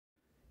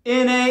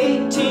In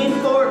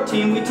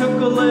 1814 we took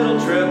a little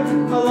trip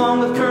along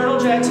with Colonel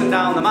Jackson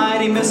down the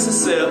mighty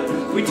Mississippi.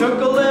 We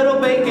took a little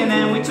bacon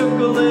and we took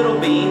a little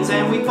beans,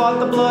 and we fought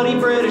the bloody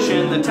British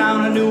in the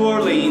town of New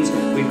Orleans.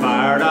 We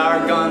fired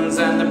our guns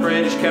and the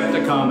British kept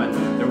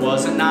a-comin'. There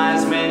wasn't nigh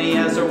as many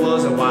as there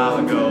was a while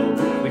ago.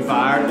 We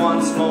fired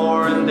once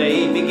more and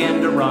they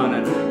began to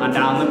runnin' on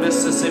down the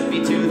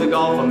Mississippi to the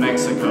Gulf of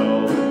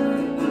Mexico.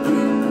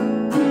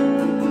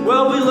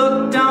 Well, we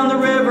looked down the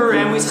river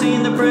and we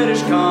seen the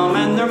British come,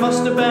 and there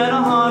must have been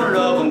 100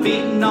 of them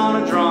beating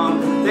on a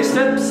drum. They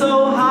stepped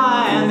so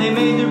high and they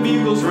made their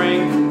bugles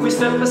ring. We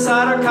stepped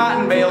beside our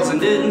cotton bales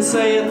and didn't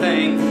say a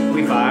thing.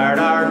 We fired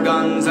our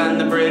guns and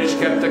the British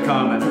kept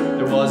a-comin'.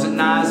 There wasn't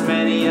nigh as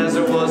many as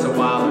there was a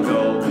while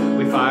ago.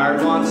 We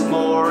fired once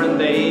more and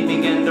they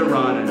began to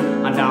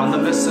runnin' on down the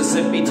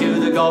Mississippi to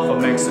the Gulf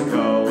of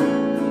Mexico.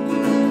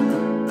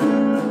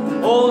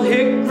 Old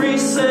Hickory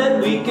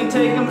said we can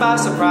take 'em by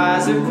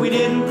surprise. If we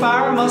didn't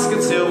fire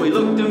muskets till we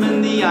looked 'em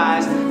in the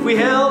eyes. We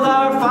held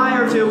our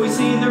fire till we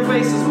seen their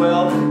faces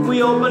well.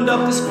 We opened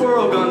up the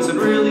squirrel guns and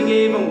really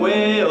gave 'em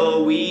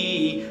well.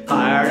 We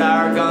fired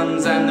our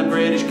guns and the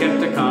British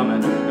kept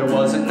a-comin'. There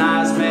wasn't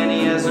nigh as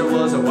many as there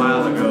was a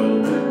while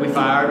ago. We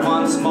fired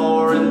once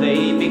more and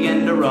they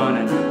began to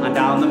runnin' on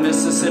down the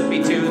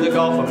Mississippi to the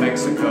Gulf of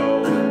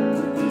Mexico.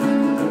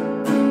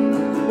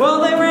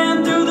 Well, they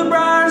ran through the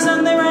briars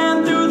and they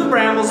ran through the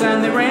brambles,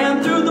 and they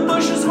ran through the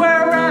bushes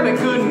where a rabbit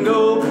couldn't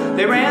go.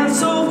 They ran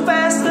so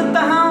fast that the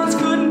hounds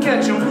couldn't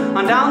catch 'em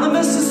on down the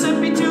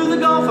Mississippi to the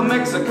Gulf of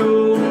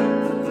Mexico.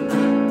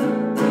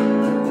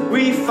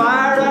 We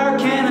fired our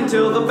cannon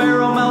till the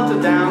barrel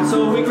melted down,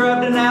 so we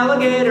grabbed an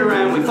alligator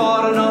and we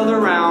fought another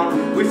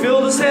round. We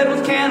filled his head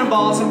with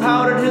cannonballs and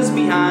powdered his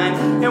behind,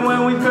 and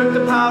when we cooked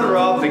the powder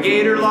off, the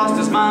gator lost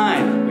his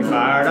mind. We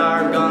fired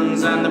our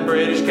guns and the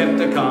British kept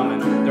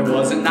a-comin'. There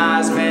wasn't nigh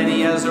as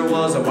many as there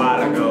was a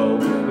while ago.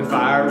 We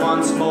fired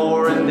once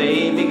more and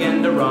they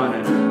began to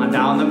runnin' on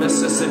down the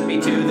Mississippi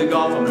to the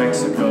Gulf of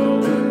Mexico.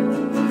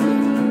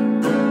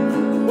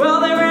 Well,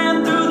 they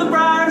ran through the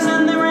briars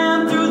and they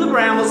ran through the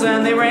brambles,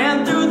 and they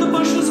ran through the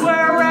bushes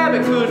where a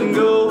rabbit couldn't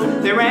go.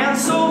 They ran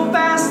so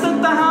fast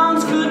that the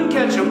hounds couldn't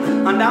catch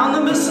 'em on down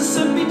the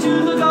Mississippi to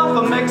the Gulf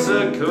of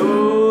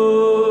Mexico.